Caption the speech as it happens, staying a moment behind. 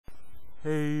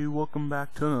Hey, welcome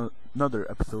back to another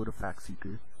episode of Fact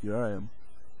Seeker. Here I am.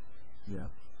 Yeah.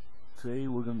 Today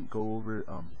we're gonna go over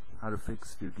how to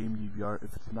fix your game DVR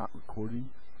if it's not recording.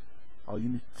 All you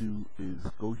need to do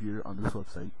is go here on this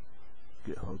website,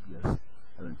 GitHub, yes,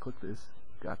 and then click this.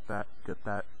 Get that.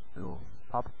 It'll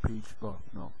pop a page. Oh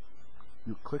no.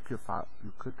 You click your file,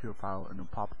 and it'll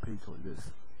pop a page like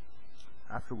this.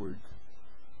 Afterwards,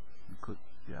 you click,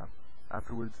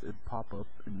 Afterwards it pop up,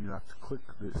 and you have to click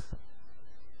this.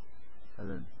 And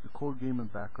then record game in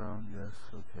background, yes,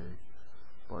 okay.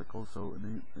 But like also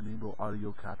enable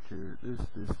audio capture, this,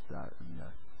 that, and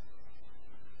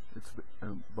yeah.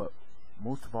 But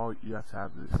most of all, you have to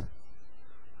have this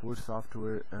for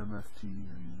software MFT,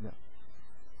 and yeah.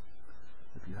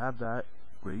 If you have that,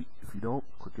 great. If you don't,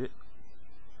 click it.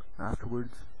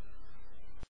 Afterwards,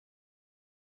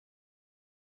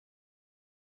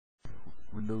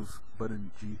 Windows button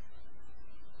G,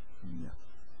 and yeah.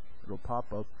 It'll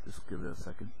pop up, just give it a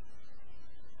second.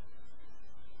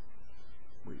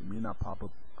 Wait, it may not pop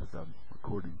up because I'm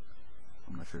recording.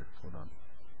 I'm not sure. Hold on.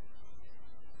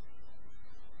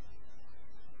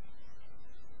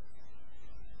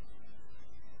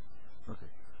 Okay,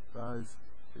 guys,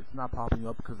 it's not popping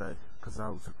up because I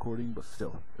was recording, but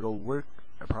still, it'll work.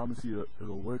 I promise you,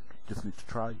 it'll work. Just need to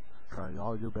try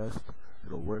all your best.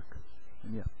 It'll work,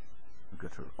 and yeah, you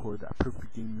get to record that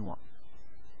perfect game you want.